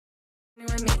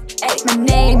Hey, my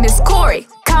name is Kori.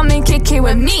 Come and kick it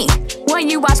with me. When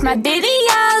you watch my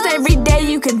videos, every day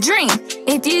you can dream.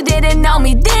 If you didn't know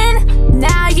me then,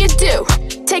 now you do.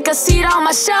 Take a seat on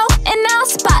my show and I'll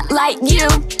spotlight you.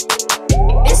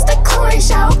 It's the Kori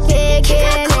Show. Kicking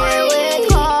it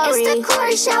with Kori. It's the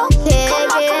Kori Show.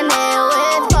 Kicking it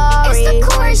with Kori. It's the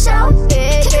Kori Show.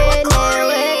 Kicking it with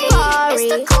Kori. It's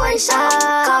the Kori Show.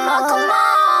 Come on, come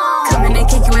on. Come in and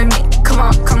kick it with me.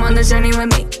 Come on the journey with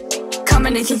me. Come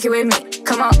in and kick it with me.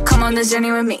 Come on the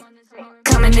journey with me.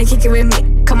 Come in and kick it with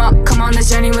me. Come on the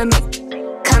journey with me.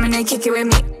 Come in and kick it with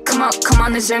me. Come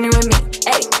on the journey with me.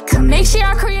 Hey, come make sure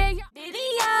I create your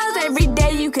videos. Every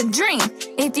day you can dream.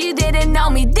 If you didn't know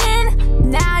me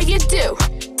then, now you do.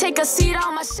 Take a seat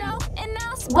on my show and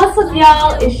I'll What's up,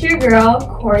 y'all? It's your girl,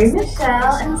 Kori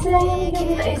Michelle, and today I'm gonna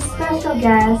give a special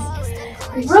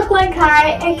guest, Brooklyn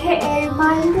Kai, aka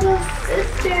my little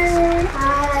sister.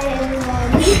 Hi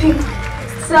everyone.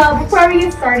 So before we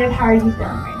get started, how are you feeling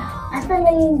right now? I'm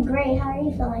feeling great. How are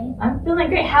you feeling? I'm feeling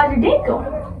great. How's your day going?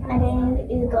 My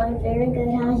day is going very good.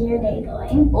 How's your day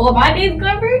going? Well, my day's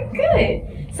going very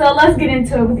good. So let's get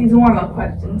into it with these warm-up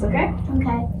questions, okay?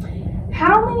 Okay.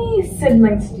 How many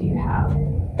siblings do you have?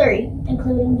 3,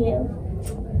 including you.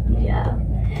 Yeah.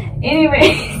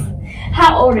 Anyways,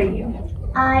 how old are you?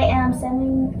 I am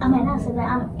 7. I mean, not 7.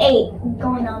 I'm 8,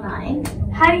 going on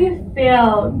 9. How do you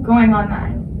feel going on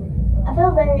 9? I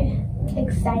feel very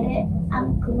excited.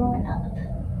 I'm growing up.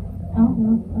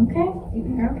 Oh, okay.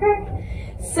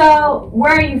 So,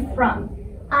 where are you from?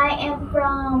 I am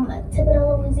from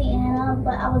Thibodaux, Louisiana,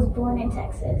 but I was born in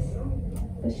Texas.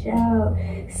 For sure.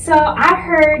 So, I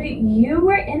heard you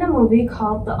were in a movie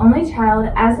called The Only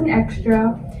Child as an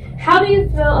extra. How do you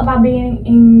feel about being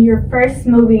in your first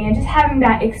movie and just having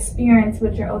that experience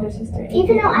with your older sister?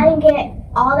 Even though I didn't get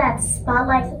all that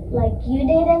spotlight like you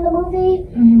did in the movie,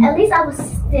 at least I was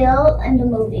still in the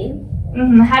movie.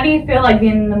 How do you feel like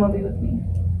being in the movie with me?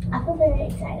 I feel very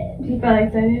excited. You feel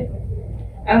excited?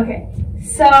 Okay.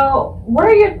 So, what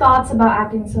are your thoughts about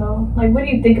acting? So, like, what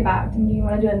do you think about acting? Do you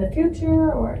want to do it in the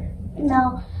future, or?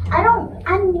 No, I don't.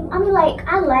 I mean, like,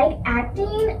 I like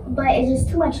acting, but it's just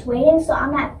too much waiting, so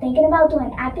I'm not thinking about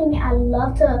doing acting. I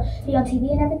love to be on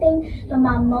TV and everything, but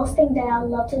my most thing that I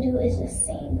love to do is just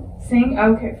sing. Sing?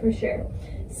 Okay, for sure.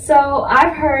 So,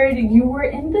 I've heard you were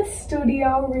in the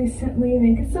studio recently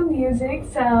making some music.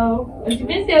 So, what you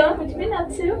been doing? What you been up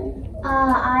to?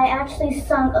 I actually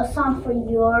sung a song for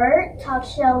your talk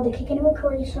show, the Kicking It with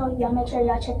Kori show. Y'all make sure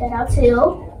y'all check that out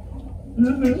too.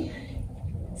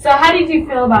 So, how did you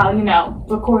feel about,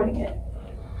 recording it?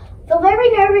 Feel very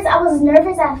nervous. I was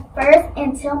nervous at first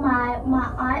until my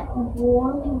aunt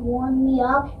warmed me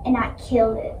up and I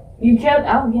killed it. You killed?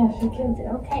 Oh, yeah, she killed it.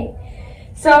 Okay.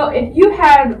 So, if you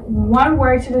had one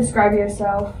word to describe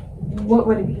yourself, what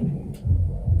would it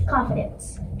be?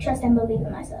 Confidence. Trust and believe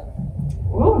in myself.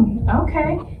 Ooh,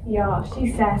 okay. Y'all,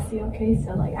 she's sassy, okay?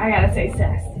 So, like, I gotta say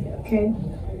sassy, okay?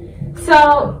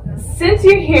 So, since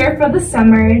you're here for the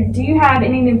summer, do you have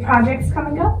any new projects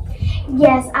coming up?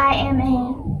 Yes, I am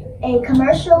in a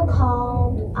commercial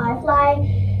called iFly,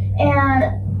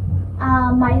 and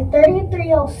my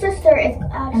 33-year-old sister is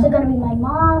actually going to be my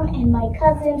mom, and my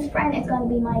cousin's friend is going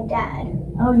to be my dad.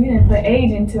 Oh, you didn't put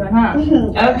age into it, huh?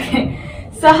 Okay.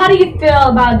 So how do you feel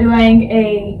about doing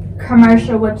a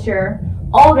commercial with your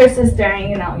older sister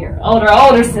and, your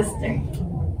older sister?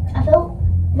 I feel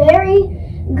very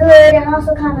good and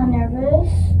also kind of nervous.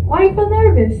 Why do you feel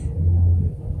nervous?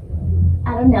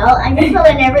 I don't know. I'm just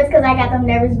feeling nervous because I got them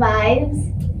nervous vibes.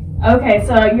 Okay,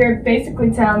 so you're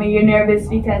basically telling me you're nervous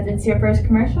because it's your first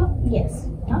commercial? Yes.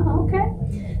 Oh,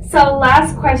 okay. So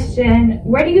last question,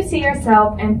 where do you see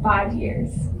yourself in 5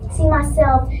 years? See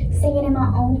myself singing in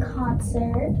my own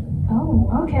concert. Oh,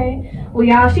 okay. Well,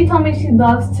 y'all, she told me she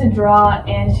loves to draw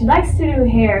and she likes to do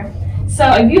hair. So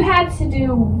if you had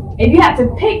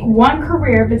to pick one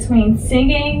career between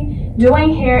singing,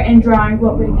 doing hair, and drawing,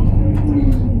 what would it be?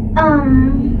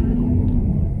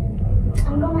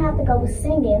 I'm gonna have to go with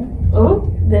singing. Oh,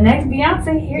 the next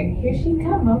Beyonce, here she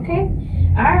come, okay?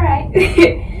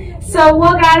 Alright. So,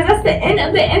 well guys, that's the end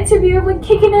of the interview with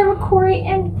Kicking It with Kori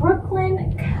and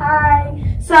Brooklyn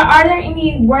Kai. So, are there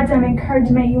any words of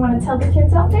encouragement you want to tell the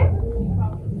kids out there?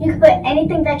 You can put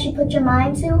anything that you put your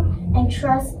mind to and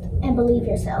trust and believe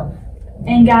yourself.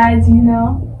 And guys,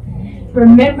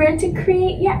 remember to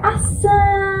create your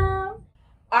awesome.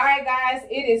 Alright guys,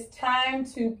 it is time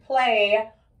to play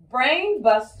Brain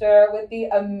Buster with the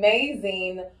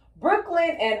amazing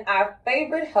Brooklyn and our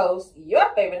favorite host,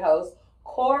 your favorite host,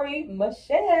 Kori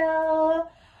Michelle.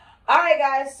 Alright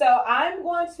guys, so I'm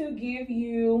going to give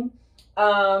you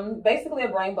Basically a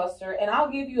brain buster, and I'll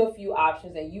give you a few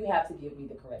options and you have to give me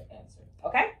the correct answer.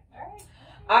 Okay?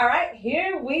 All right,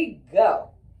 here we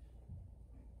go.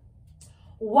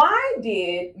 Why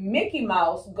did Mickey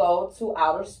Mouse go to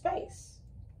outer space?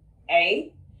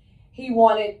 A, he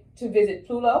wanted to visit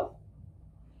Pluto.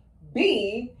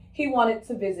 B, he wanted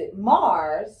to visit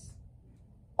Mars.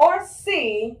 Or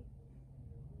C,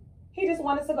 he just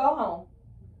wanted to go home.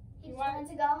 He wanted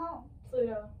to go home.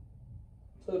 Pluto.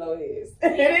 Pluto is.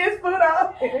 It is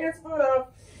Pluto. It is Pluto.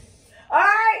 All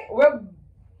right, we're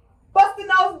busting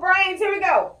those brains. Here we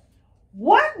go.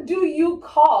 What do you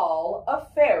call a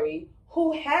fairy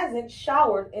who hasn't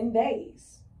showered in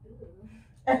days?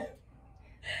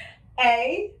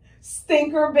 A,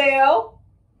 Stinkerbell.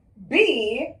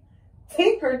 B,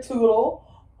 Tinkertoodle.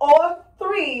 Or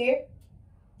 3,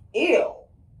 Ew.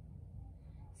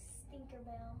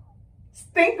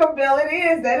 Stinkerbell it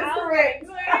is. That is correct.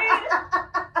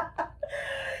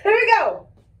 Here we go.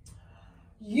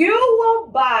 You will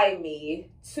buy me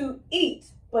to eat,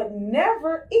 but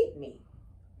never eat me.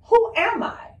 Who am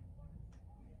I?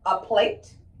 A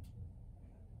plate?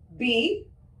 B,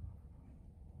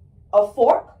 a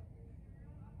fork?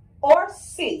 Or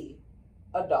C,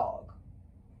 a dog?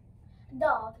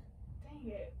 Dog.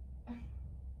 Dang it.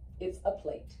 It's a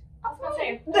plate. I was going to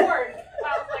say fork.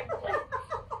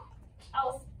 I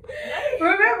was like,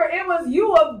 remember, it was you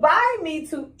will buy me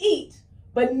to eat,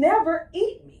 but never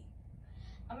eat me.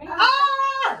 I mean,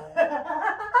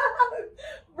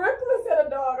 Brooklyn said a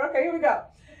dog. Okay, here we go.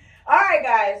 All right,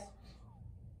 guys.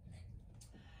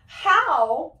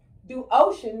 How do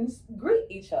oceans greet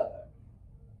each other?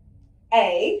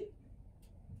 A,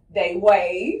 they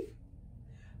wave.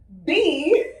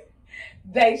 B,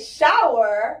 they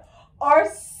shower. Or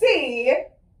C,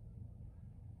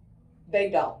 they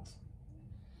don't.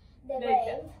 They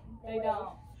wave. They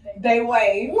don't. They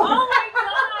wave. Oh my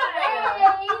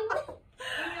God.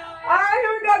 All right,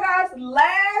 here we go, guys.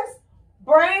 Last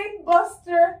brain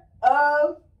buster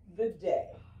of the day.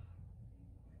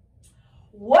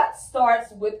 What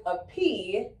starts with a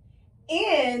P,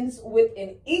 ends with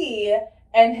an E,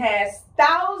 and has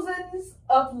thousands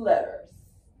of letters?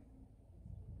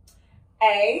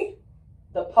 A,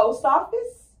 the post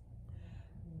office.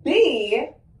 B,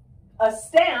 a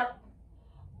stamp.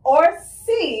 Or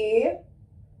C,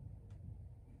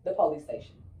 the police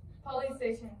station. Police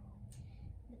station.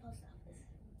 The post office.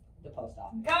 The post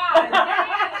office. God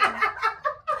dang.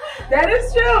 That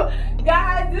is true.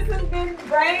 Guys, this has been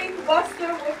Brain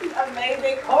Buster with the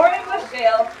amazing Kori and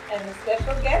Michelle and the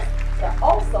special guest, the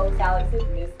also talented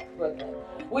Miss Brooklyn.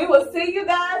 We will see you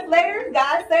guys later.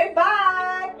 Guys, say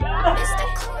bye.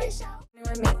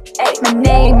 Hey, my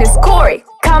name is Kori.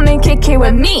 Come and kick it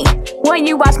with me. When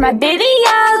you watch my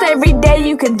videos, every day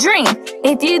you can dream.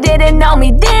 If you didn't know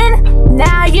me then,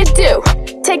 now you do.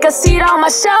 Take a seat on my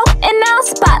show and I'll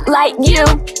spotlight you.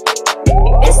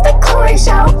 It's the Kori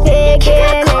Show. Kicking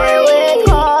it with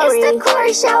Kori. It's the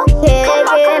Kori Show. Kicking it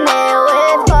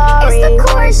with Kori. It's the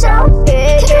Kori Show.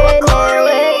 Kicking it with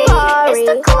Kori. It's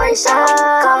the Kori Show.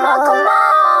 Come on, come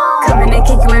on. Come in and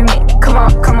kick it with me.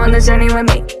 Come on the journey with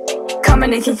me. Come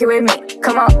in and kick it with me.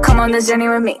 Come on the journey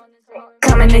with me.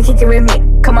 Come in and kick it with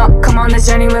me. Come on the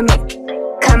journey with me.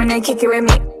 Come in and kick it with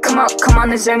me. Come on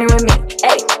the journey with me.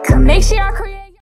 Hey, make sure y'all